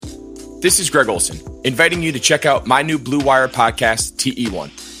This is Greg Olson, inviting you to check out my new Blue Wire podcast,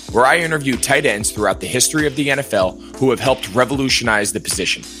 TE1, where I interview tight ends throughout the history of the NFL who have helped revolutionize the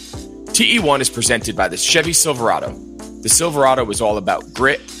position. TE1 is presented by the Chevy Silverado. The Silverado is all about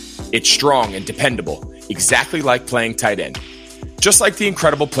grit. It's strong and dependable, exactly like playing tight end. Just like the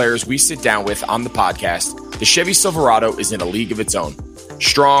incredible players we sit down with on the podcast, the Chevy Silverado is in a league of its own.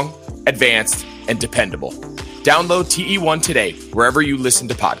 Strong, advanced, and dependable. Download TE1 today, wherever you listen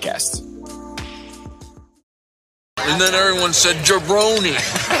to podcasts. And then everyone said, jabroni.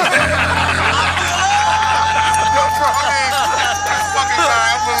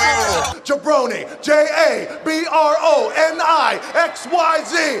 Jabroni, Jabroni,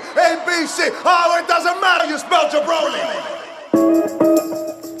 ABC. Oh, it doesn't matter, you spell jabroni.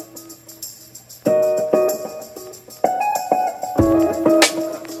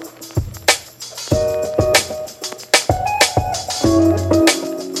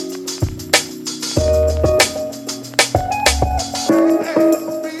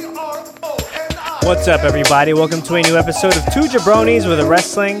 What's up, everybody? Welcome to a new episode of Two Jabronis with a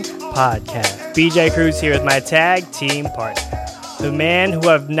Wrestling Podcast. BJ Cruz here with my tag team partner, the man who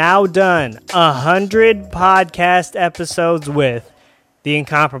I've now done 100 podcast episodes with, the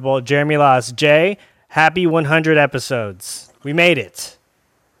incomparable Jeremy Laws. Jay, happy 100 episodes. We made it.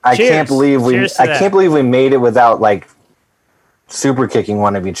 I can't believe we made it without like super kicking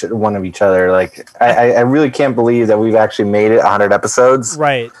one of each other. Like I really can't believe that we've actually made it 100 episodes.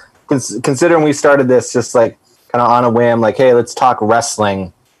 Right. Considering we started this just like kind of on a whim, like, hey, let's talk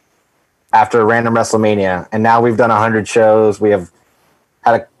wrestling after a random WrestleMania. And now we've done 100 shows. We have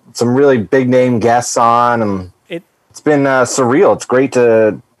had some really big name guests on, and it's been surreal. It's great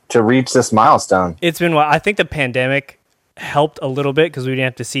to reach this milestone. It's been, I think the pandemic helped a little bit because we didn't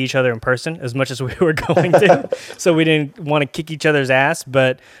have to see each other in person as much as we were going to. So we didn't want to kick each other's ass.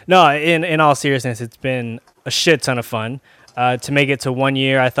 But no, in all seriousness, it's been a shit ton of fun. To make it to 1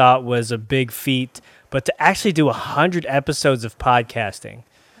 year, I thought was a big feat, but to actually do 100 episodes of podcasting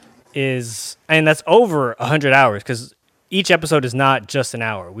that's over 100 hours, because each episode is not just an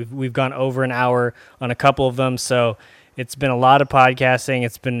hour. We've gone over an hour on a couple of them, so it's been a lot of podcasting.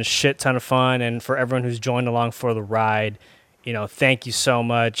 It's been a shit ton of fun, and for everyone who's joined along for the ride, thank you so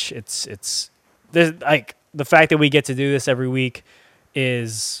much. It's like the fact that we get to do this every week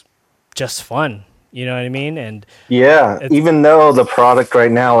is just fun. You know what I mean? And yeah, even though the product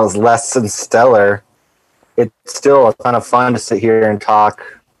right now is less than stellar, it's still a ton of fun to sit here and talk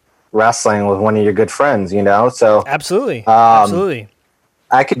wrestling with one of your good friends, So absolutely. Absolutely.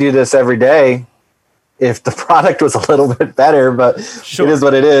 I could do this every day if the product was a little bit better, but It is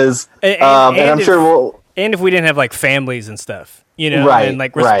what it is. And I'm sure and if we didn't have like families and stuff, right, and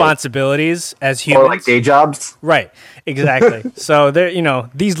like responsibilities as humans, or like day jobs, right? Exactly. So there,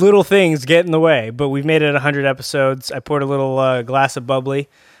 these little things get in the way, but we've made it 100 episodes. I poured a little glass of bubbly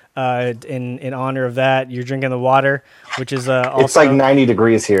in honor of that. You're drinking the water, which is also, it's like 90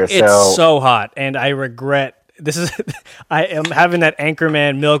 degrees here. It's so hot, and I regret. I am having that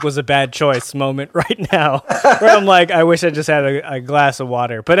Anchorman milk was a bad choice moment right now, where I'm like, I wish I just had a glass of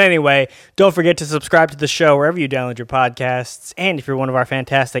water. But anyway, don't forget to subscribe to the show wherever you download your podcasts. And if you're one of our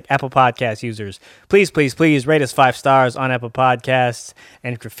fantastic Apple Podcast users, please, please, please rate us 5 stars on Apple Podcasts.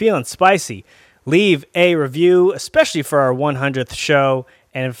 And if you're feeling spicy, leave a review, especially for our 100th show.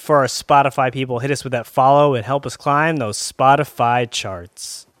 And for our Spotify people, hit us with that follow and help us climb those Spotify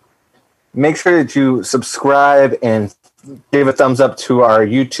charts. Make sure that you subscribe and give a thumbs up to our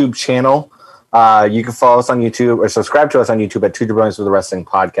YouTube channel. You can follow us on YouTube or subscribe to us on YouTube at Two Jabronis with a Wrestling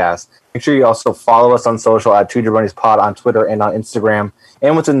Podcast. Make sure you also follow us on social at Two Jabronis Pod on Twitter and on Instagram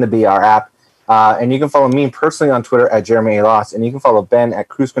and within the BR app. And you can follow me personally on Twitter at Jeremy A. Loss, and you can follow Ben at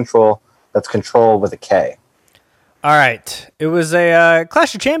Cruise Control. That's Control with a K. All right. It was a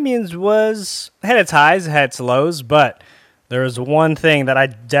Clash of Champions had its highs, it had its lows, but there is one thing that I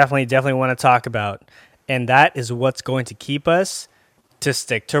definitely want to talk about, and that is what's going to keep us to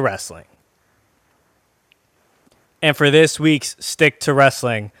Stick to Wrestling. And for this week's Stick to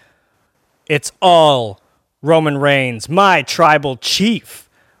Wrestling, it's all Roman Reigns, my tribal chief.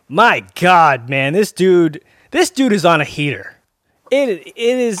 My God, man, this dude is on a heater.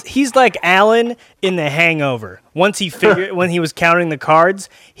 He's like Alan in The Hangover. When he was counting the cards,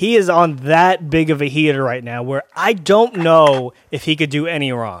 he is on that big of a heater right now where I don't know if he could do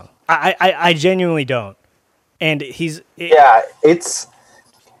any wrong. I genuinely don't. And it's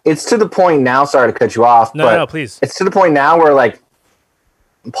to the point now, sorry to cut you off. No, please. It's to the point now where like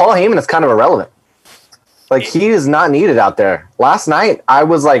Paul Heyman is kind of irrelevant. Like he is not needed out there. Last night I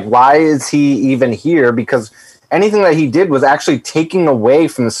was like, why is he even here? Because anything that he did was actually taking away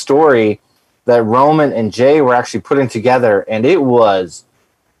from the story that Roman and Jay were actually putting together. And it was,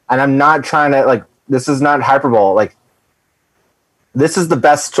 and I'm not trying to, like, this is not hyperbole. Like, this is the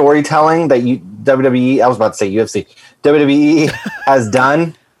best storytelling that WWE, I was about to say UFC, WWE has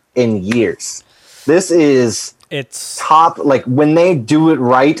done in years. This is top, like, when they do it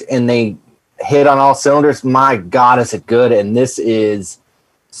right and they hit on all cylinders, my God, is it good. And this is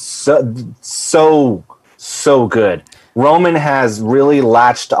so good. Roman has really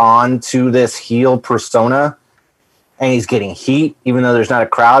latched on to this heel persona, and he's getting heat, even though there's not a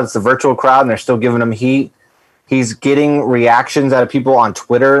crowd. It's a virtual crowd, and they're still giving him heat. He's getting reactions out of people on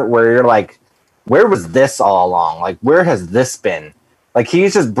Twitter where you're like, where was this all along? Like, where has this been? Like,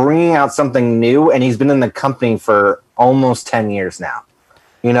 he's just bringing out something new, and he's been in the company for almost 10 years now.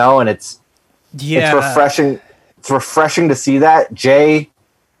 You know, and it's refreshing. It's refreshing to see that. Jay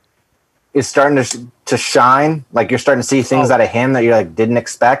is starting to shine. Like, you're starting to see things out of him that you like didn't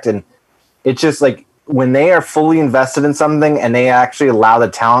expect, and it's just like when they are fully invested in something and they actually allow the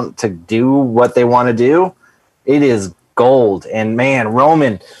talent to do what they want to do, it is gold. And man,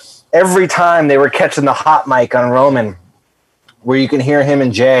 Roman, every time they were catching the hot mic on Roman, where you can hear him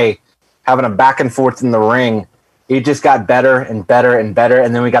and Jay having a back and forth in the ring, it just got better and better and better.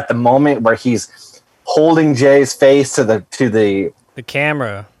 And then we got the moment where he's holding Jay's face to the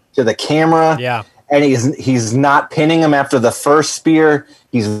camera. To the camera. Yeah. And he's not pinning him after the first spear.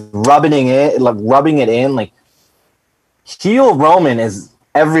 He's rubbing it in. Like, heel Roman is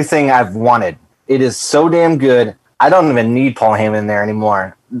everything I've wanted. It is so damn good. I don't even need Paul Heyman there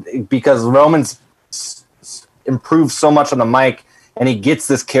anymore because Roman's improved so much on the mic, and he gets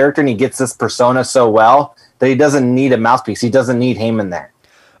this character and he gets this persona so well that he doesn't need a mouthpiece. He doesn't need Heyman there.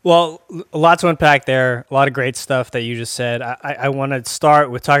 Well, a lot to unpack there. A lot of great stuff that you just said. I want to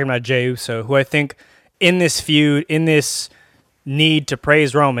start with talking about Jey Uso, who I think in this feud, in this need to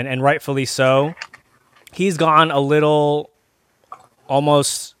praise Roman, and rightfully so, he's gone a little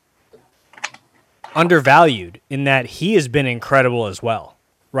almost undervalued in that he has been incredible as well,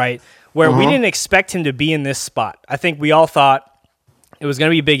 right? Where we didn't expect him to be in this spot. I think we all thought it was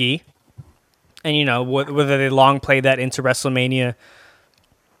going to be Big E, and, you know, whether they long played that into WrestleMania,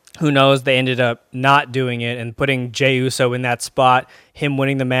 who knows? They ended up not doing it and putting Jey Uso in that spot, him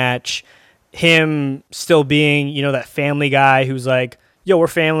winning the match, him still being, you know, that family guy who's like, yo, we're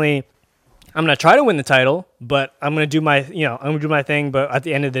family. I'm going to try to win the title, but I'm going to do my thing. But at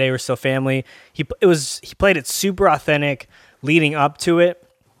the end of the day, we're still family. He played it super authentic leading up to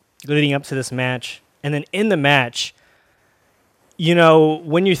this match. And then in the match, you know,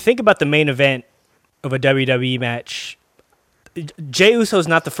 when you think about the main event of a WWE match, Jey Uso is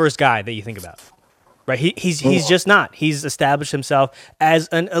not the first guy that you think about, right? He's just not. He's established himself as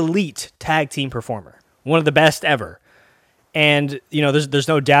an elite tag team performer, one of the best ever. And, you know, there's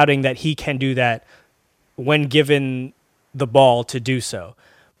no doubting that he can do that when given the ball to do so.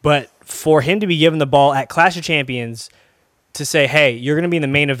 But for him to be given the ball at Clash of Champions to say, hey, you're going to be in the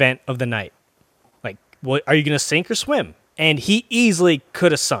main event of the night. Like, what, are you going to sink or swim? And he easily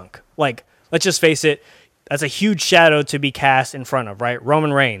could have sunk. Like, let's just face it, that's a huge shadow to be cast in front of, right?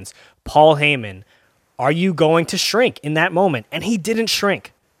 Roman Reigns, Paul Heyman. Are you going to shrink in that moment? And he didn't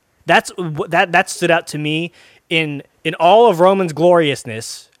shrink. That stood out to me in all of Roman's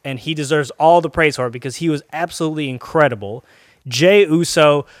gloriousness, and he deserves all the praise for it because he was absolutely incredible. Jey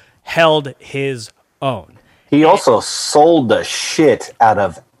Uso held his own. He also sold the shit out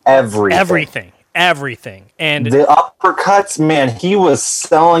of everything. Everything. And the uppercuts, man, he was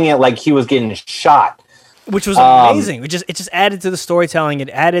selling it like he was getting shot. Which was amazing. It just added to the storytelling. It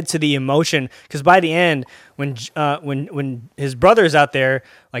added to the emotion. Because by the end, when his brother's out there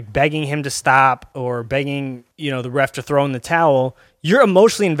like begging him to stop or begging, you know, the ref to throw in the towel, you're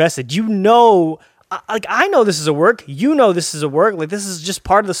emotionally invested. You know, like, I know this is a work. You know this is a work. Like, this is just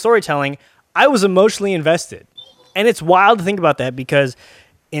part of the storytelling. I was emotionally invested, and it's wild to think about that because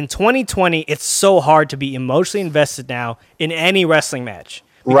in 2020, it's so hard to be emotionally invested now in any wrestling match.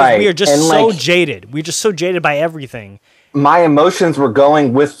 Because right. We are just so jaded. We're just so jaded by everything. My emotions were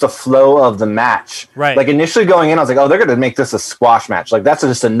going with the flow of the match. Right. Like, initially going in, I was like, oh, they're going to make this a squash match. Like, that's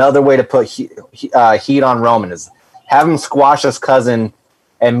just another way to put heat on Roman, is have him squash his cousin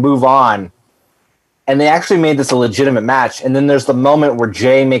and move on. And they actually made this a legitimate match. And then there's the moment where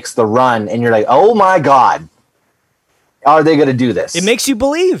Jay makes the run, and you're like, oh, my God. Are they going to do this? It makes you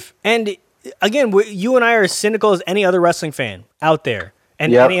believe. And, again, you and I are as cynical as any other wrestling fan out there.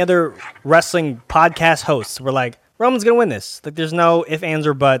 And any other wrestling podcast hosts were like, Roman's going to win this. Like, there's no ifs, ands,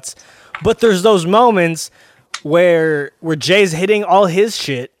 or buts. But there's those moments where Jay's hitting all his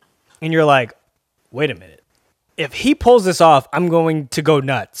shit, and you're like, wait a minute. if he pulls this off, I'm going to go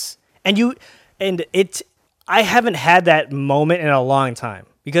nuts. I haven't had that moment in a long time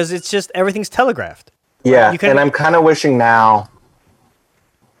because it's just everything's telegraphed. Yeah, and I'm kind of wishing now.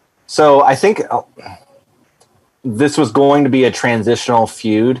 So I think this was going to be a transitional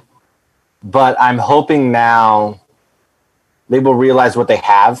feud, but I'm hoping now they will realize what they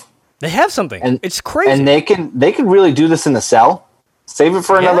have. They have something, and it's crazy. And they can really do this in the cell. Save it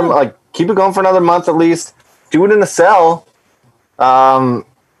for another, keep it going for another month at least. Do it in the cell, and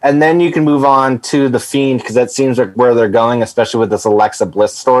then you can move on to the Fiend because that seems like where they're going, especially with this Alexa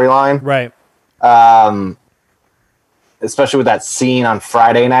Bliss storyline. Right. Especially with that scene on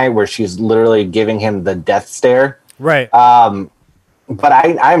Friday night where she's literally giving him the death stare. Right. But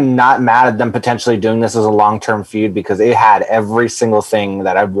I'm not mad at them potentially doing this as a long-term feud because it had every single thing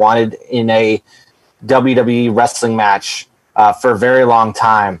that I've wanted in a WWE wrestling match for a very long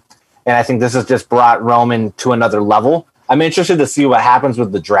time. And I think this has just brought Roman to another level. I'm interested to see what happens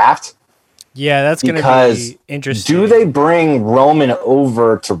with the draft. Yeah, that's going to be interesting. Do they bring Roman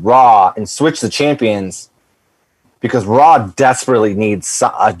over to Raw and switch the champions? Because Raw desperately needs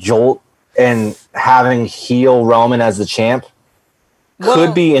a jolt, and having heel Roman as the champ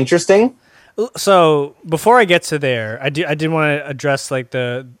could be interesting. So before I get to there, I did want to address like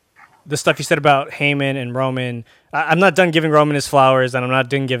the stuff you said about Heyman and Roman. I'm not done giving Roman his flowers, and I'm not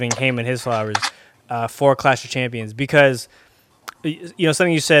done giving Heyman his flowers for Clash of Champions because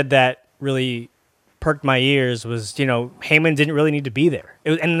something you said that really perked my ears was Heyman didn't really need to be there,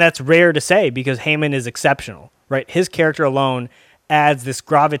 and that's rare to say because Heyman is exceptional. Right, his character alone adds this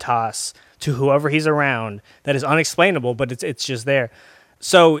gravitas to whoever he's around that is unexplainable, but it's just there.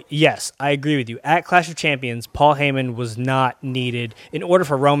 So yes, I agree with you. At Clash of Champions, Paul Heyman was not needed in order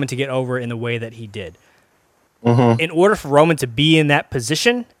for Roman to get over in the way that he did. Mm-hmm. In order for Roman to be in that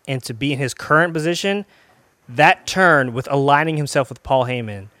position and to be in his current position, that turn with aligning himself with Paul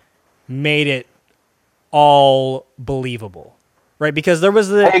Heyman made it all believable. Right, because there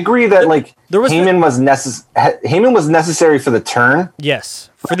was I agree that Heyman was necessary for the turn. Yes,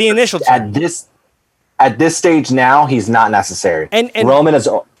 for the initial turn. At this stage now, he's not necessary. And Roman is,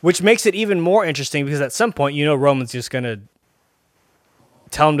 which makes it even more interesting because at some point, Roman's just gonna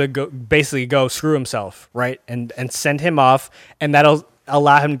tell him to go screw himself, right, and send him off, and that'll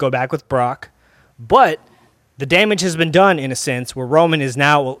allow him to go back with Brock. But the damage has been done in a sense where Roman is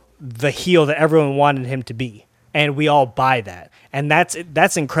now the heel that everyone wanted him to be, and we all buy that. And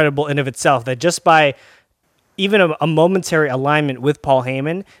that's incredible in of itself, that just by even a momentary alignment with Paul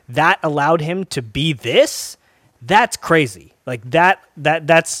Heyman, that allowed him to be this. That's crazy. Like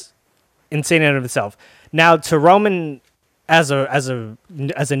that's insane in of itself. Now to Roman as a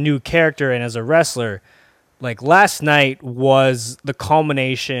new character and as a wrestler, like last night was the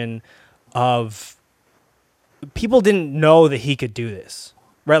culmination of people didn't know that he could do this.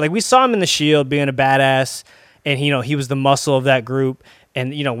 Right? Like we saw him in the Shield being a badass. And, he was the muscle of that group.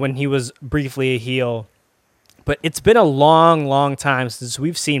 And, when he was briefly a heel. But it's been a long, long time since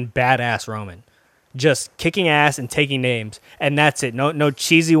we've seen badass Roman. Just kicking ass and taking names. And that's it. No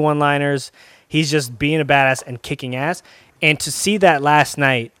cheesy one-liners. He's just being a badass and kicking ass. And to see that last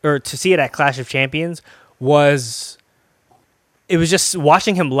night, or to see it at Clash of Champions, it was just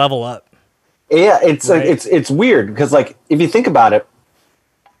watching him level up. Yeah, it's weird. Because, if you think about it,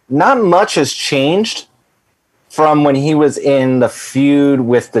 not much has changed from when he was in the feud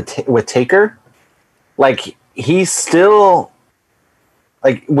with Taker. He's still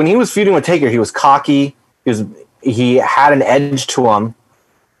when he was feuding with Taker, he was cocky. He had an edge to him.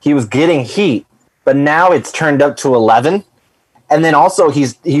 He was getting heat, but now it's turned up to 11. And then also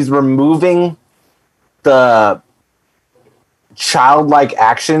he's removing the childlike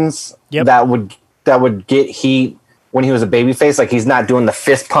actions that would get heat when he was a babyface. He's not doing the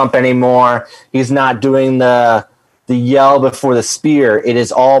fist pump anymore. He's not doing the yell before the spear. It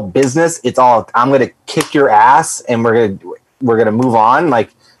is all business. It's all, I'm going to kick your ass and we're going to move on.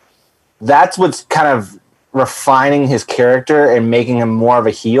 That's what's kind of refining his character and making him more of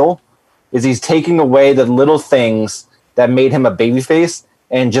a heel, is he's taking away the little things that made him a babyface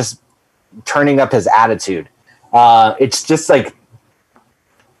and just turning up his attitude. It's just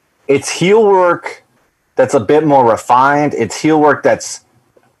it's heel work that's a bit more refined. It's heel work that's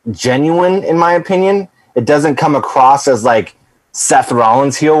genuine, in my opinion. It doesn't come across as Seth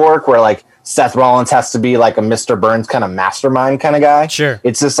Rollins heel work, where Seth Rollins has to be a Mr. Burns kind of mastermind kind of guy. Sure.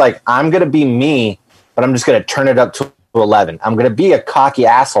 It's just I'm going to be me, but I'm just going to turn it up to 11. I'm going to be a cocky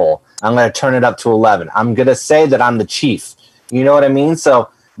asshole. I'm going to turn it up to 11. I'm going to say that I'm the chief. You know what I mean? So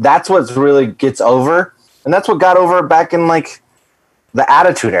that's what really gets over. And that's what got over back in the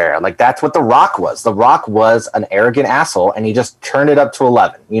Attitude Era. Like, that's what The Rock was. The Rock was an arrogant asshole, and he just turned it up to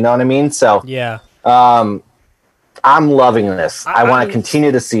 11. You know what I mean? So Yeah. I'm loving this. I want to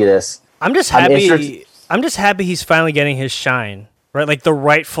continue to see this. I'm just happy. I'm just happy he's finally getting his shine, right? Like the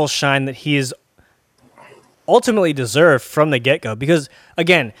rightful shine that he is ultimately deserved from the get-go. Because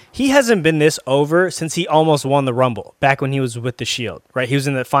again, he hasn't been this over since he almost won the Rumble back when he was with the Shield, right? He was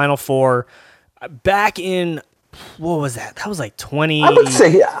in the Final Four back in, what was that? That was like 20. I would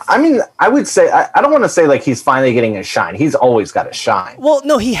say, I don't want to say like he's finally getting a shine. He's always got a shine. Well,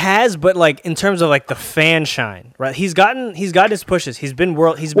 no, he has, but like in terms of like the fan shine, right? He's gotten his pushes. He's been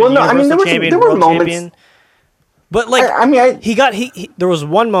Universal champion, world champion. But like, there was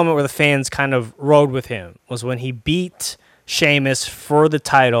one moment where the fans kind of rode with him, was when he beat Sheamus for the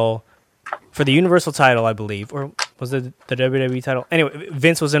title, for the Universal title, I believe, or was it the WWE title? Anyway,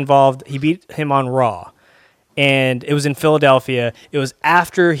 Vince was involved. He beat him on Raw, and it was in Philadelphia. It was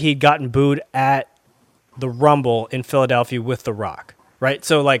after he'd gotten booed at the Rumble in Philadelphia with The Rock, right?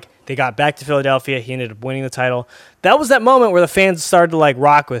 So like they got back to Philadelphia. He ended up winning the title. That was that moment where the fans started to like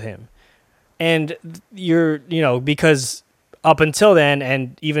rock with him. And because up until then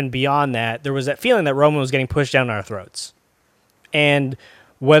and even beyond that, there was that feeling that Roman was getting pushed down our throats. And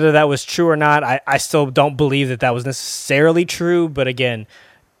whether that was true or not, I still don't believe that was necessarily true. But again,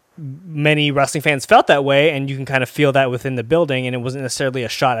 many wrestling fans felt that way, and you can kind of feel that within the building. And it wasn't necessarily a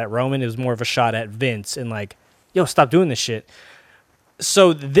shot at Roman. It was more of a shot at Vince and like, yo, stop doing this shit.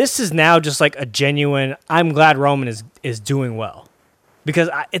 So this is now just like a genuine, I'm glad Roman is doing well.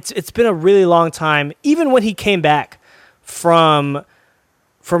 Because it's been a really long time, even when he came back from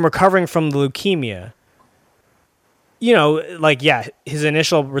recovering from the leukemia. His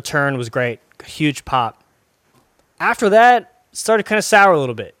initial return was great, huge pop. After that, started kind of sour a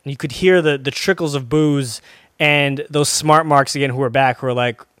little bit. You could hear the trickles of booze and those smart marks again who were back, who were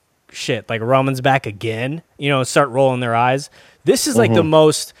like, shit, like Roman's back again, start rolling their eyes. This is like the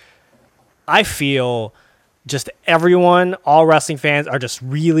most, I feel, just everyone, all wrestling fans are just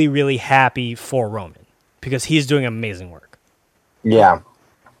really, really happy for Roman because he's doing amazing work. Yeah.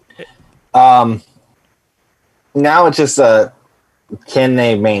 Now it's just can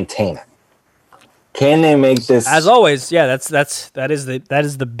they maintain it? Can they make this? As always, yeah, that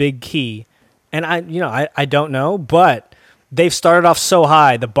is the big key. And I don't know, but they've started off so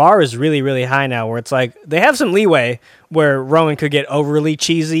high. The bar is really, really high now, where it's like they have some leeway where Roman could get overly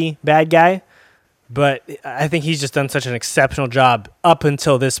cheesy bad guy. But I think he's just done such an exceptional job up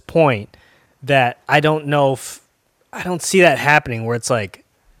until this point that I don't see that happening where it's like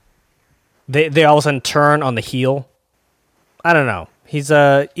they all of a sudden turn on the heel. I don't know. He's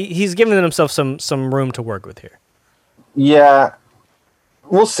giving himself some room to work with here. Yeah,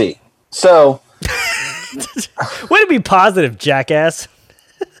 we'll see. So, way to be positive, jackass.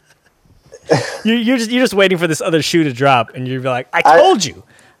 You're just waiting for this other shoe to drop, and you're like, I told you.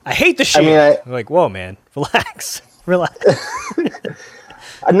 I hate the shit. I'm like, whoa, man, relax.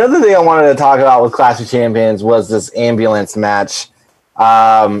 Another thing I wanted to talk about with Clash of Champions was this ambulance match,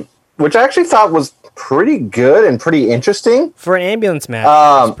 which I actually thought was pretty good and pretty interesting. For an ambulance match,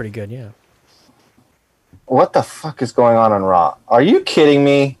 it was pretty good, yeah. What the fuck is going on Raw? Are you kidding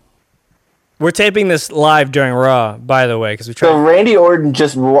me? We're taping this live during Raw, by the way, because we tried. So Randy Orton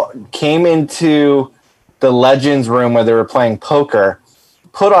just came into the Legends room where they were playing poker,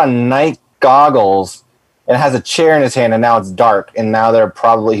 put on night goggles, and has a chair in his hand, and now it's dark, and now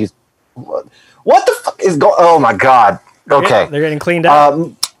he's what the fuck is going? Oh my god! Okay, they're getting cleaned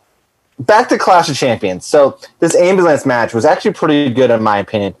up. Back to Clash of Champions. So this ambulance match was actually pretty good in my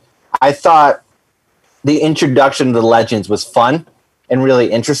opinion. I thought the introduction to the Legends was fun and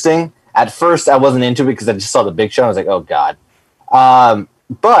really interesting. At first, I wasn't into it because I just saw the Big Show. And I was like, oh god.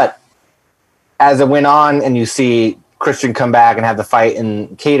 But as it went on, and you see Christian come back and have the fight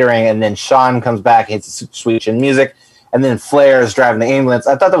in catering, and then Shawn comes back, hits the sweet chin music, and then Flair is driving the ambulance.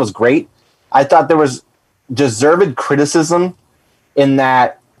 I thought that was great. I thought there was deserved criticism in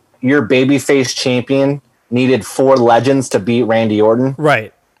that your babyface champion needed 4 legends to beat Randy Orton.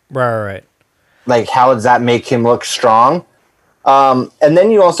 Right. Like, how does that make him look strong? And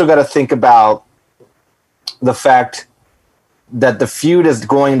then you also got to think about the fact that the feud is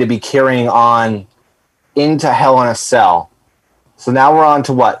going to be carrying on into Hell in a Cell. So now we're on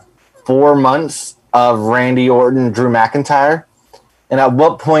to 4 months of Randy Orton, Drew McIntyre? And at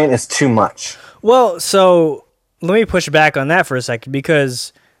what point is too much? Well, so let me push back on that for a second,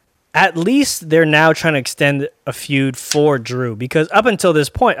 because at least they're now trying to extend a feud for Drew, because up until this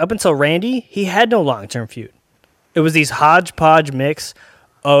point, up until Randy, he had no long-term feud. It was these hodgepodge mix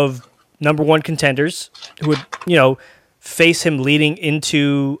of number one contenders who would, face him leading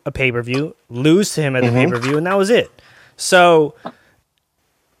into a pay-per-view, lose to him at the pay-per-view, and that was it. So,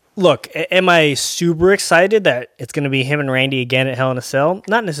 look, am I super excited that it's going to be him and Randy again at Hell in a Cell?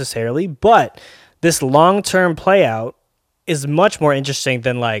 Not necessarily, but this long-term play-out is much more interesting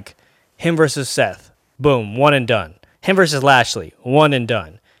than, like, him versus Seth. Boom, one and done. Him versus Lashley, one and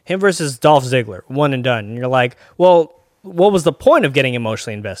done. Him versus Dolph Ziggler, one and done. And you're like, well, what was the point of getting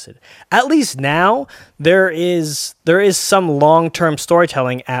emotionally invested? At least now there is some long-term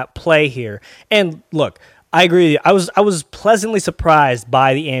storytelling at play here. And look, I agree with you. I was pleasantly surprised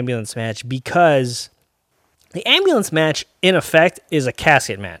by the ambulance match because the ambulance match in effect is a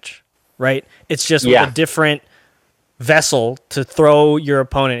casket match, right? It's just with a different vessel to throw your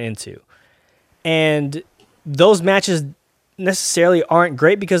opponent into. And those matches necessarily aren't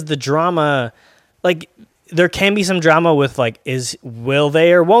great because the drama, like, there can be some drama with, like, will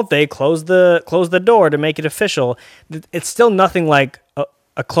they or won't they close the door to make it official? It's still nothing like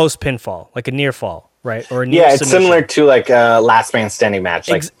a close pinfall, like a near fall, right? Or a near it's similar to like a last man standing match.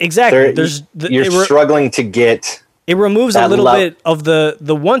 Like exactly. You're struggling to get. It removes a little bit of the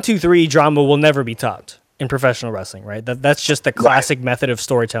 1, 2, 3 drama will never be topped in professional wrestling, right? That's just the classic method of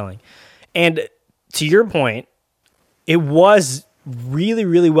storytelling. And to your point, it was really,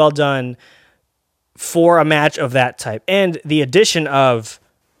 really well done for a match of that type. And the addition of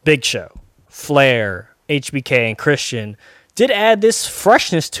Big Show, Flair, HBK, and Christian did add this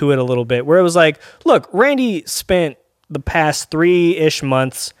freshness to it a little bit, where it was like, look, Randy spent the past 3-ish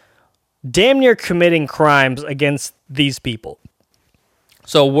months damn near committing crimes against these people.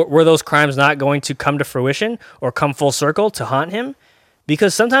 So were those crimes not going to come to fruition or come full circle to haunt him?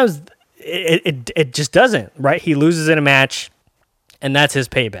 Because sometimes it just doesn't, right? He loses in a match, and that's his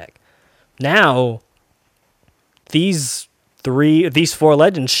payback. Now, these 4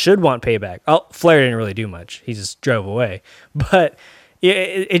 legends should want payback. Oh, Flair didn't really do much. He just drove away. But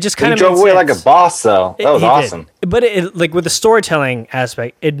it just kind of drove away like a boss, though. That was awesome. But like with the storytelling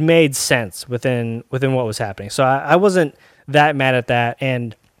aspect, it made sense within what was happening. So I wasn't that mad at that,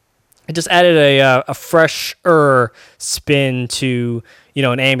 and it just added a fresher spin to, you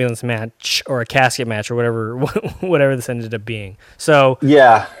know, an ambulance match or a casket match or whatever this ended up being. So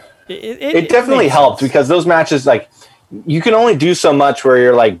yeah, it definitely helped because those matches, like, you can only do so much where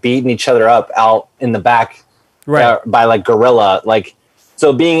you're like beating each other up out in the back, right? By like Gorilla, like,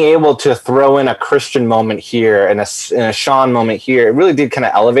 so being able to throw in a Christian moment here and a Shawn moment here, it really did kind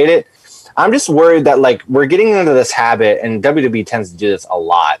of elevate it. I'm just worried that, like, we're getting into this habit, and WWE tends to do this a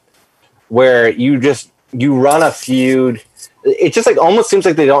lot, where you run a feud. It just like almost seems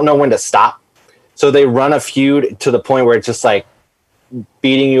like they don't know when to stop. So they run a feud to the point where it's just like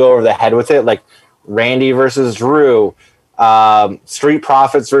beating you over the head with it. Like Randy versus Drew, Street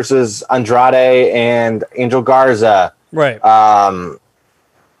Profits versus Andrade and Angel Garza. Right. The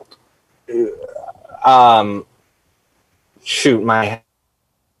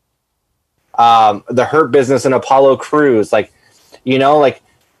Hurt Business and Apollo Crews. Like, you know, like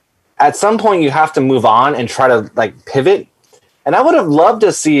at some point you have to move on and try to like pivot. And I would have loved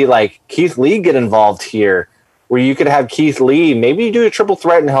to see like Keith Lee get involved here, where you could have Keith Lee, maybe you do a triple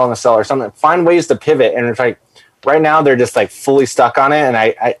threat in Hell in a Cell or something, find ways to pivot. And it's like, right now they're just like fully stuck on it.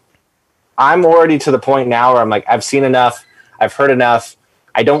 And I'm already to the point now where I'm like, I've seen enough. I've heard enough.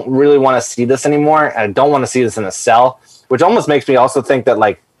 I don't really want to see this anymore. And I don't want to see this in a cell, which almost makes me also think that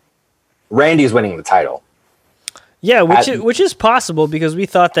like Randy's winning the title. Yeah, which is possible because we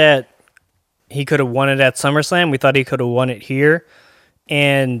thought that he could have won it at SummerSlam. We thought he could have won it here.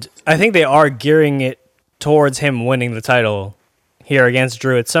 And I think they are gearing it towards him winning the title here against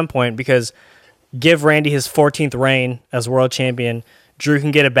Drew at some point, because give Randy his 14th reign as world champion. Drew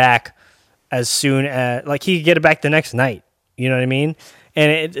can get it back as soon as, like, he could get it back the next night. You know what I mean?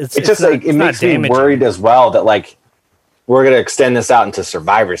 And it's just not, like, it makes me worried as well that like we're going to extend this out into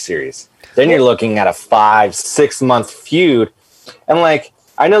Survivor Series. Then you're looking at a 5-6 month feud. And like,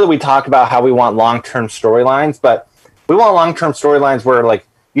 I know that we talk about how we want long-term storylines, but we want long-term storylines where like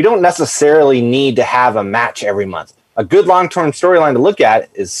you don't necessarily need to have a match every month. A good long-term storyline to look at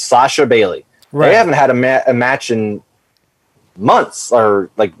is Sasha Bailey. Right. They haven't had a match in months or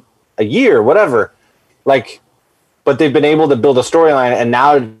like a year, whatever. Like, but they've been able to build a storyline, and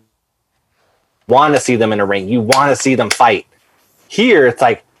now you want to see them in a ring. You want to see them fight. Here, it's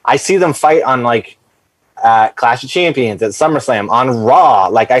like I see them fight on like Clash of Champions, at SummerSlam, on Raw.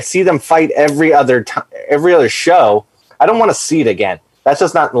 Like I see them fight every other show. I don't want to see it again. That's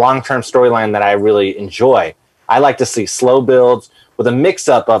just not long-term storyline that I really enjoy. I like to see slow builds with a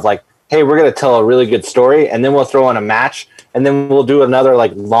mix-up of like, hey, we're going to tell a really good story, and then we'll throw in a match, and then we'll do another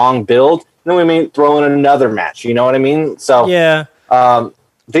like long build, then we may throw in another match. You know what I mean? So Yeah.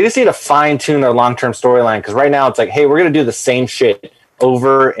 They just need to fine tune their long term storyline, because right now it's like, hey, we're gonna do the same shit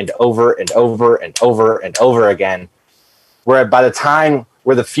over and over and over and over and over again. Where by the time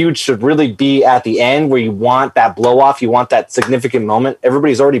where the feud should really be at the end, where you want that blow off, you want that significant moment,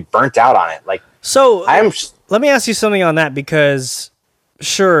 everybody's already burnt out on it. Like, So let me ask you something on that, because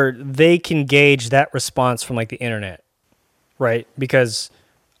sure, they can gauge that response from like the internet, right? Because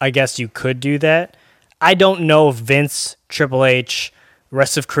I guess you could do that. I don't know if Vince, Triple H,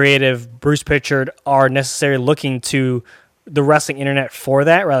 rest of creative, Bruce Pritchard are necessarily looking to the wrestling internet for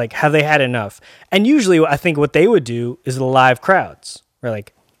that, right? Like, have they had enough? And usually I think what they would do is the live crowds, right?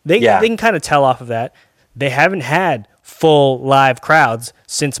 Like they can kind of tell off of that. They haven't had full live crowds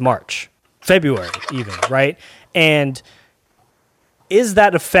since March, February even, right? And is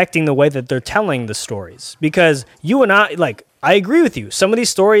that affecting the way that they're telling the stories? Because you and I agree with you. Some of these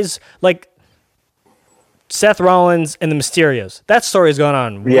stories, like Seth Rollins and the Mysterios, that story has gone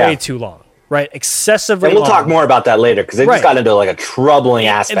on way too long, right? Excessively long. And we'll talk more about that later, because they just got into like a troubling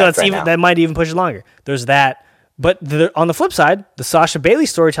aspect now. That might even push it longer. There's that. But on the flip side, the Sasha Bailey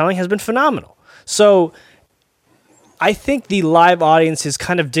storytelling has been phenomenal. So I think the live audiences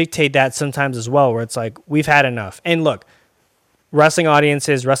kind of dictate that sometimes as well, where it's like, we've had enough. And look, wrestling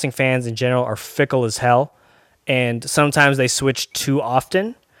audiences, wrestling fans in general are fickle as hell, and sometimes they switch too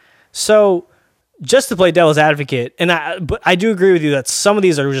often. So just to play devil's advocate, but I do agree with you that some of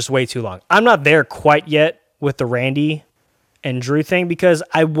these are just way too long. I'm not there quite yet with the Randy and Drew thing, because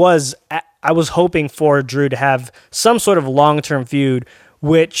I was hoping for Drew to have some sort of long-term feud,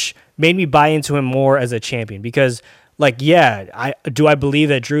 which made me buy into him more as a champion. Because, like, yeah, I believe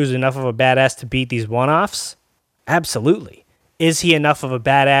that Drew's enough of a badass to beat these one-offs? Absolutely. Is he enough of a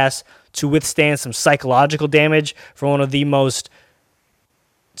badass to withstand some psychological damage from one of the most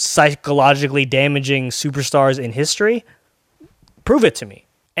psychologically damaging superstars in history? Prove it to me.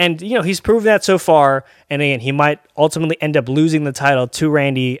 And, he's proven that so far. And again, he might ultimately end up losing the title to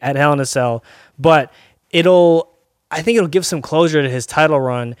Randy at Hell in a Cell, but I think it'll give some closure to his title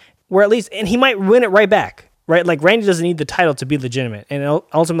run, where at least, and he might win it right back, right? Like, Randy doesn't need the title to be legitimate. And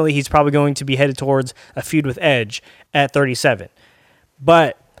ultimately, he's probably going to be headed towards a feud with Edge at 37.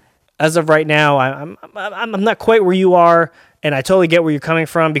 But as of right now, I'm not quite where you are. And I totally get where you're coming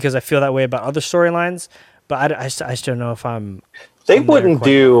from, because I feel that way about other storylines. But I just don't know if I'm... They wouldn't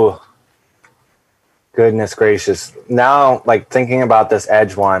do... Goodness gracious. Now, like, thinking about this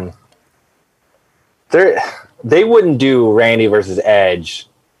Edge one, they wouldn't do Randy versus Edge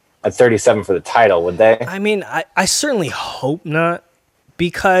at 37 for the title, would they? I mean, I certainly hope not,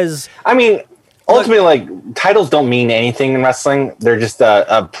 because... I mean, ultimately, like, titles don't mean anything in wrestling. They're just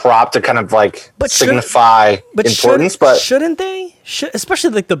a prop to kind of, like, signify importance. But shouldn't they? Especially,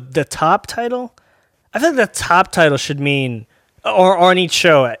 like, the top title? I feel like the top title should mean, or on each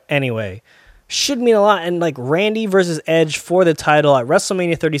show anyway, should mean a lot. And, like, Randy versus Edge for the title at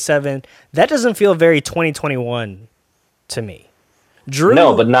WrestleMania 37, that doesn't feel very 2021 to me. Drew,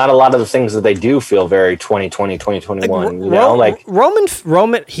 no, but not a lot of the things that they do feel very 2020, 2021.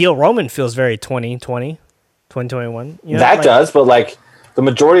 Roman feels very 2020, 2021. That does, but like the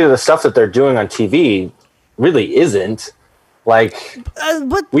majority of the stuff that they're doing on TV really isn't. Like,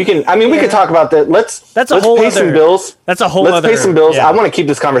 we can talk about that. Let's pay some bills. That's a whole. Let's pay some bills. Yeah. I want to keep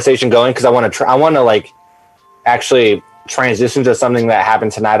this conversation going, because I want to like actually transition to something that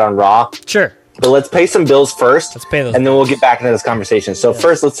happened tonight on Raw. Sure. But let's pay some bills first. Let's pay those, and then we'll get back into this conversation. So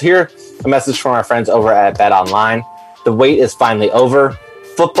first, let's hear a message from our friends over at BetOnline. The wait is finally over.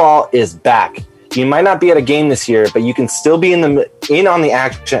 Football is back. You might not be at a game this year, but you can still be in on the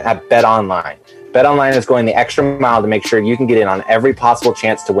action at BetOnline. BetOnline is going the extra mile to make sure you can get in on every possible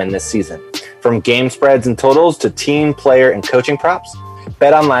chance to win this season. From game spreads and totals to team, player, and coaching props,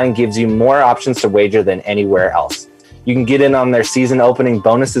 BetOnline gives you more options to wager than anywhere else. You can get in on their season opening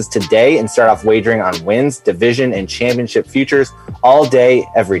bonuses today and start off wagering on wins, division, and championship futures all day,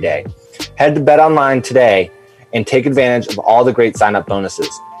 every day. Head to BetOnline today and take advantage of all the great sign-up bonuses.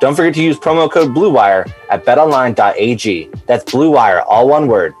 Don't forget to use promo code BlueWire at betonline.ag. That's BlueWire, all one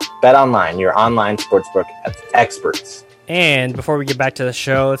word. BetOnline, your online sportsbook experts. And before we get back to the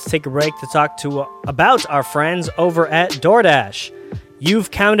show, let's take a break to talk about our friends over at DoorDash.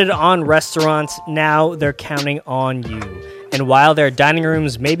 You've counted on restaurants, now they're counting on you. And while their dining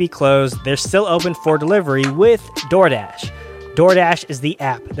rooms may be closed, they're still open for delivery with DoorDash. DoorDash is the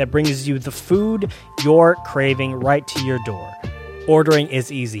app that brings you the food you're craving right to your door. Ordering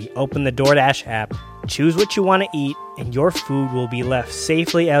is easy. Open the DoorDash app, choose what you want to eat, and your food will be left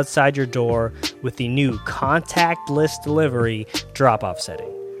safely outside your door with the new contactless delivery drop-off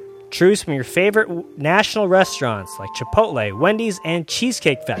setting. Choose from your favorite national restaurants like Chipotle, Wendy's, and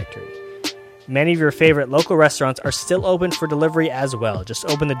Cheesecake Factory. Many of your favorite local restaurants are still open for delivery as well. Just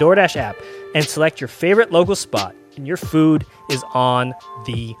open the DoorDash app and select your favorite local spot, and your food is on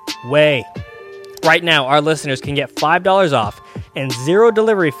the way. Right now, our listeners can get $5 off and 0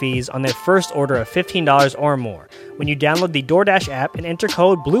 delivery fees on their first order of $15 or more when you download the DoorDash app and enter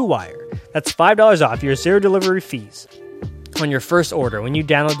code BLUEWIRE. That's $5 off your 0 delivery fees on your first order when you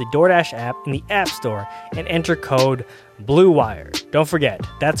download the DoorDash app in the App Store and enter code BLUEWIRE. Don't forget,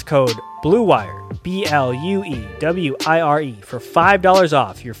 that's code BLUEWIRE, BLUEWIRE, for $5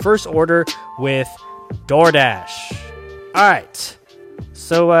 off your first order with DoorDash. All right,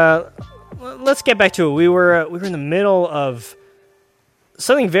 so let's get back to it. We were in the middle of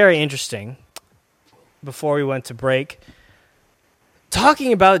something very interesting before we went to break,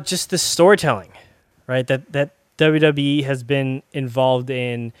 talking about just the storytelling, right? That WWE has been involved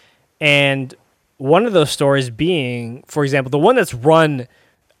in, and one of those stories being, for example, the one that's run,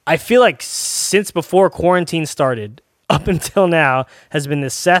 I feel like since before quarantine started up until now, has been the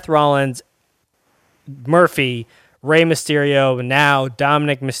Seth Rollins, Murphy, Rey Mysterio, and now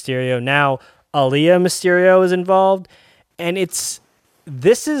Dominic Mysterio, now Aaliyah Mysterio is involved, and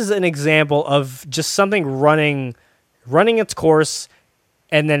this is an example of just something running its course,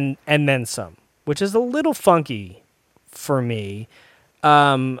 and then some, which is a little funky for me.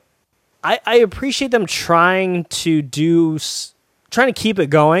 I appreciate them trying to keep it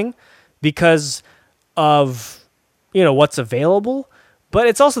going because of what's available. But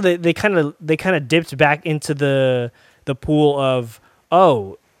it's also they kind of dipped back into the pool of,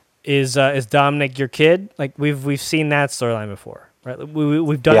 oh, is Dominic your kid? Like we've seen that storyline before, right?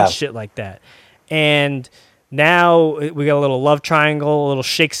 We've done shit like that, and now we got a little love triangle, a little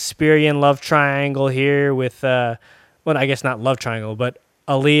Shakespearean love triangle here with well, I guess not love triangle, but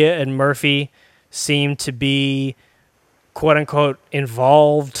Aaliyah and Murphy seem to be quote unquote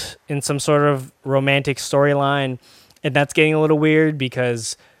involved in some sort of romantic storyline. And that's getting a little weird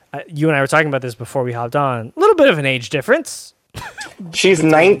because you and I were talking about this before we hopped on. A little bit of an age difference. She's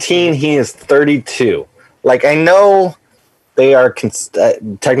 19. He is 32. Like, I know they are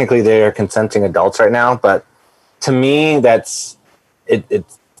technically they are consenting adults right now, but to me, it's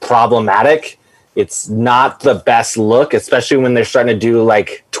problematic. It's not the best look, especially when they're starting to do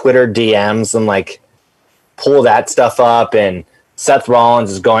like Twitter DMs and like pull that stuff up, and Seth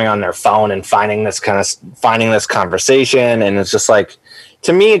Rollins is going on their phone and finding this conversation. And it's just like,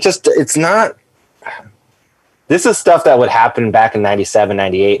 to me, it's not, this is stuff that would happen back in 97,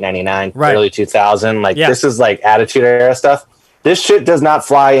 98, 99, right. Early 2000. Like This is like attitude era stuff. This shit does not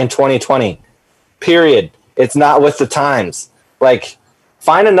fly in 2020, period. It's not with the times. Like,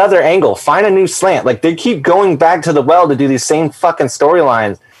 find another angle, find a new slant. Like, they keep going back to the well to do these same fucking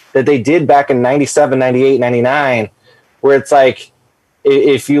storylines that they did back in 97, 98, 99, where it's like,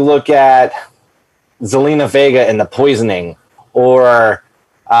 if you look at Zelina Vega and The Poisoning, or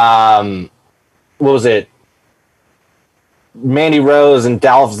what was it, Mandy Rose and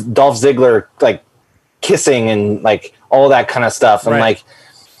Dolph Ziggler like kissing and like all that kind of stuff, and like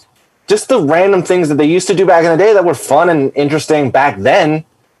just the random things that they used to do back in the day that were fun and interesting back then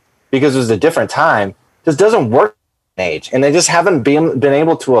because it was a different time, just doesn't work in age, and they just haven't been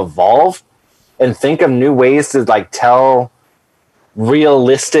able to evolve and think of new ways to like tell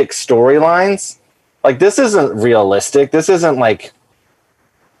realistic storylines. Like, this isn't realistic. This isn't like,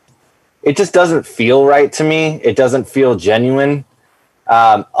 it just doesn't feel right to me. It doesn't feel genuine.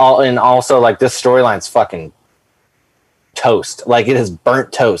 And also, like, this storyline's fucking toast. Like, it is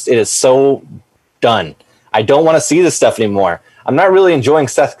burnt toast. It is so done. I don't want to see this stuff anymore. I'm not really enjoying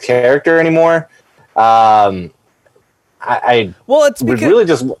Seth's character anymore. It's because really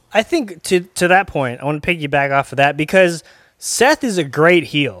just, I think to that point, I want to piggyback off of that because Seth is a great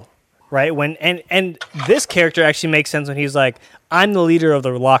heel, right? And this character actually makes sense when he's like, I'm the leader of the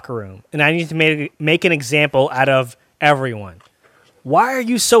locker room, and I need to make an example out of everyone. Why are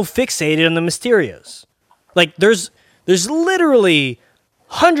you so fixated on the Mysterios? Like, there's literally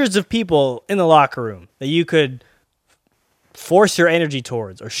hundreds of people in the locker room that you could force your energy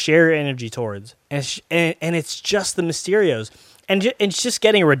towards or share your energy towards, and it's just the Mysterios, and it's just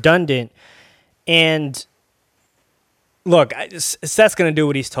getting redundant. And look, Seth's going to do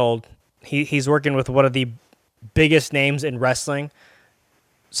what he's told. He's working with one of the biggest names in wrestling.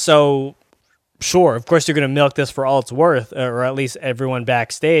 So, sure, of course you're going to milk this for all it's worth, or at least everyone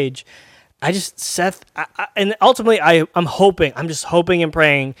backstage. Seth, and ultimately I'm just hoping and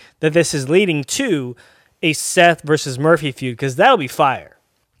praying that this is leading to a Seth versus Murphy feud, because that'll be fire,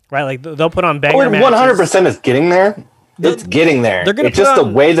 right? Like, they'll put on banger matches. 100% is getting there. it's getting there. They're gonna it's just put the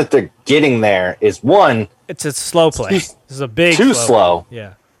on- way that they're getting there is one It's a slow play. This is a big too slow.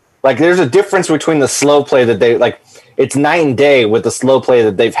 Yeah. Like there's a difference between the slow play that they like. It's night and day with the slow play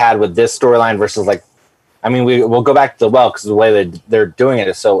that they've had with this storyline versus like. I mean, we'll go back to the well because the way that they're doing it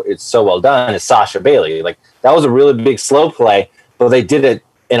is so well done. Is Sasha Bailey like that was a really big slow play, but they did it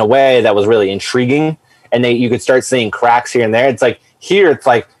in a way that was really intriguing, and you could start seeing cracks here and there. It's like here, it's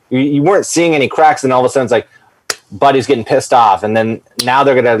like you weren't seeing any cracks, and all of a sudden it's like Buddy's getting pissed off, and then now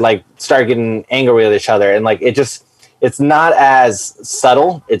they're gonna like start getting angry with each other, and like it's not as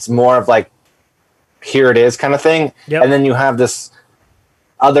subtle. It's more of like here it is kind of thing, and then you have this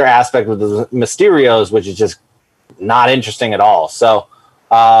other aspect with the Mysterios, which is just not interesting at all. So,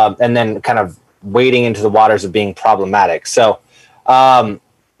 and then kind of wading into the waters of being problematic. So,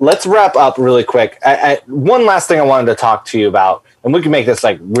 let's wrap up really quick. One last thing I wanted to talk to you about, and we can make this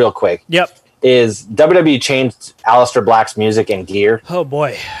like real quick. Yep. Is WWE changed Aleister Black's music and gear? Oh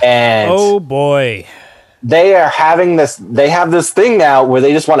boy. And oh boy. They are having this. They have this thing now where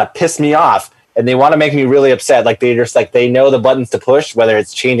they just want to piss me off. And they want to make me really upset. Like they know the buttons to push, whether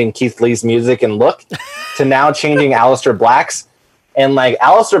it's changing Keith Lee's music and look to now changing Aleister Black's. And like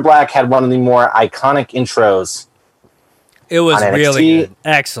Aleister Black had one of the more iconic intros. It was really good.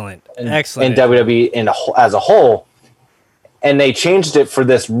 Excellent. In WWE as a whole. And they changed it for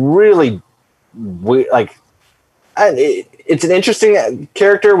this really like it's an interesting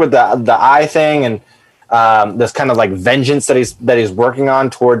character with the eye thing and this kind of like vengeance that he's working on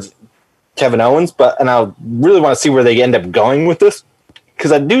towards Kevin Owens, and I really want to see where they end up going with this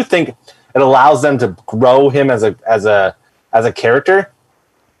because I do think it allows them to grow him as a character.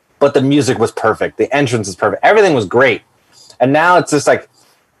 But the music was perfect, the entrance is perfect, everything was great, and now it's just like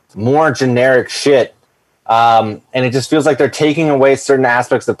more generic shit, and it just feels like they're taking away certain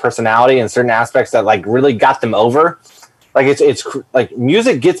aspects of personality and certain aspects that like really got them over. Like it's like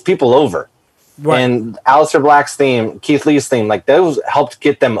music gets people over, right. And Aleister Black's theme, Keith Lee's theme, like those helped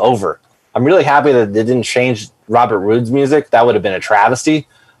get them over. I'm really happy that they didn't change Robert Roode's music. That would have been a travesty.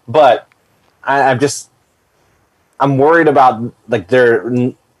 But I'm worried about like their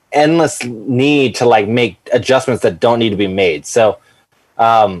endless need to like make adjustments that don't need to be made. So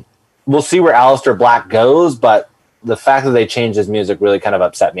we'll see where Aleister Black goes. But the fact that they changed his music really kind of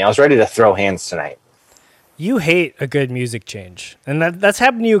upset me. I was ready to throw hands tonight. You hate a good music change, and that's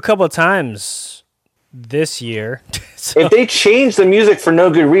happened to you a couple of times this year. So. If they change the music for no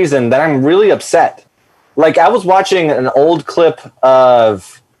good reason, then I'm really upset. Like I was watching an old clip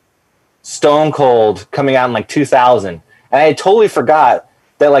of Stone Cold coming out in like 2000, and I totally forgot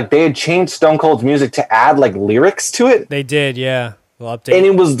that like they had changed Stone Cold's music to add like lyrics to it. They did, yeah. We'll update. And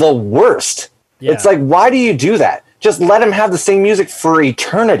it was the worst. Yeah. It's like, why do you do that? Just let him have the same music for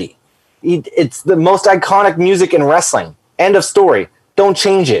eternity. It's the most iconic music in wrestling. End of story. Don't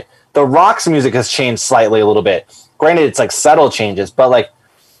change it. The Rock's music has changed slightly a little bit. Granted, it's like subtle changes, but like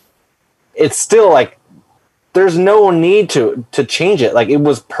it's still like there's no need to change it. Like it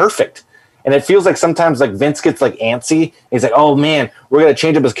was perfect. And it feels like sometimes like Vince gets like antsy. He's like, oh man, we're going to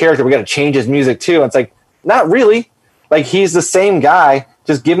change up his character. We got to change his music too. And it's like, not really. Like he's the same guy.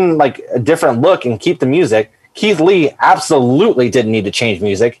 Just give him like a different look and keep the music. Keith Lee absolutely didn't need to change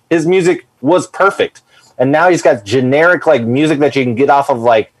music. His music was perfect. And now he's got generic like music that you can get off of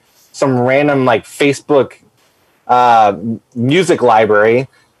like some random like Facebook music library.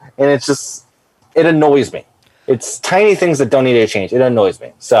 And it's just, it annoys me. It's tiny things that don't need to change. It annoys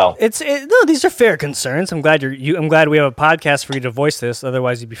me. So no, these are fair concerns. I'm glad I'm glad we have a podcast for you to voice this.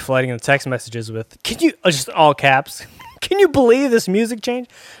 Otherwise, you'd be flooding the text messages with, "Can you just all caps? Can you believe this music change?"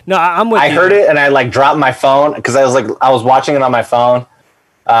 No, I'm with you. I heard it and I like dropped my phone because I was watching it on my phone.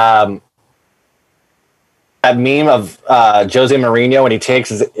 That meme of Jose Mourinho when he takes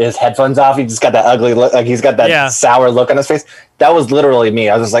his headphones off, he just got that ugly look. Like he's got that sour look on his face. That was literally me.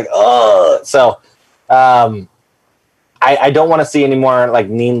 I was just like, oh. So. I don't want to see any more like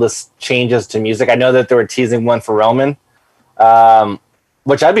needless changes to music. I know that they were teasing one for Roman,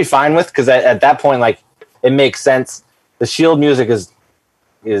 which I'd be fine with because at that point, like it makes sense. The Shield music is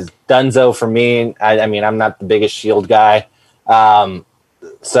dunzo for me. I mean, I'm not the biggest Shield guy,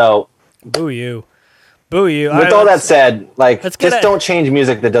 so boo you. With all that said, like just don't change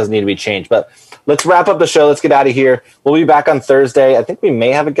music that doesn't need to be changed. But let's wrap up the show. Let's get out of here. We'll be back on Thursday. I think we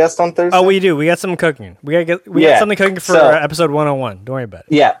may have a guest on Thursday. Oh, we do. We got something cooking. We got something cooking for episode 101. Don't worry about it.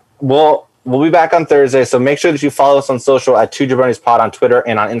 Yeah, we'll be back on Thursday. So make sure that you follow us on social at 2JabroniesPod on Twitter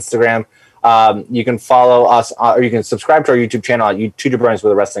and on Instagram. You can follow us, or you can subscribe to our YouTube channel at 2 Jabronis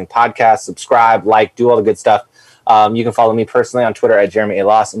with a Wrestling Podcast. Subscribe, like, do all the good stuff. You can follow me personally on Twitter at Jeremy A.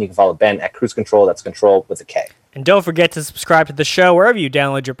 Loss, and you can follow Ben at Cruise Control. That's Control with a K. And don't forget to subscribe to the show wherever you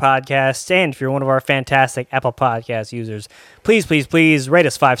download your podcasts. And if you're one of our fantastic Apple Podcast users, please, please, please rate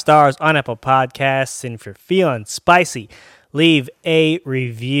us 5 stars on Apple Podcasts. And if you're feeling spicy, leave a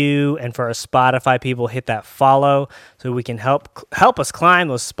review. And for our Spotify people, hit that follow so we can help us climb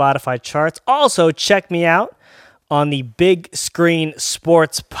those Spotify charts. Also, check me out on the Big Screen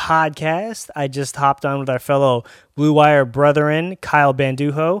Sports Podcast. I just hopped on with our fellow Blue Wire brethren, Kyle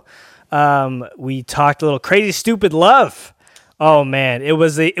Banduho. We talked a little Crazy Stupid Love. Oh man, it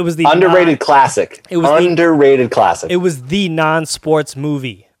was the underrated classic. It was underrated classic. It was the non-sports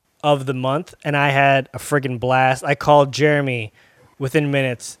movie of the month, and I had a friggin' blast. I called Jeremy within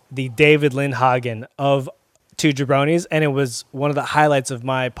minutes the David Lindhagen of Two Jabronis, and it was one of the highlights of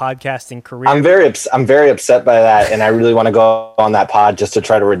my podcasting career. I'm very upset by that, and I really want to go on that pod just to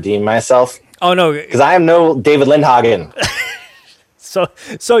try to redeem myself. Oh no, because I am no David Lindhagen.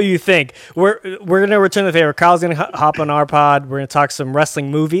 So you think. We're going to return the favor. Kyle's going to hop on our pod. We're going to talk some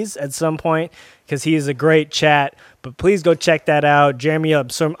wrestling movies at some point because he is a great chat. But please go check that out. Jeremy, I'm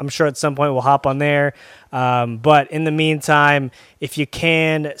sure at some point we'll hop on there. But in the meantime, if you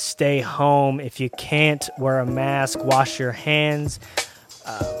can, stay home. If you can't, wear a mask. Wash your hands.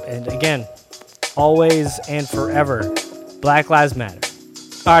 And again, always and forever, Black Lives Matter.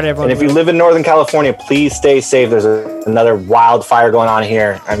 All right, everyone. And if you live in Northern California, please stay safe. There's another wildfire going on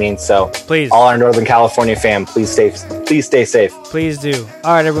here. I mean, so please, all our Northern California fam, please stay safe. Please do.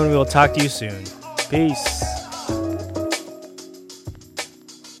 All right, everyone. We will talk to you soon. Peace.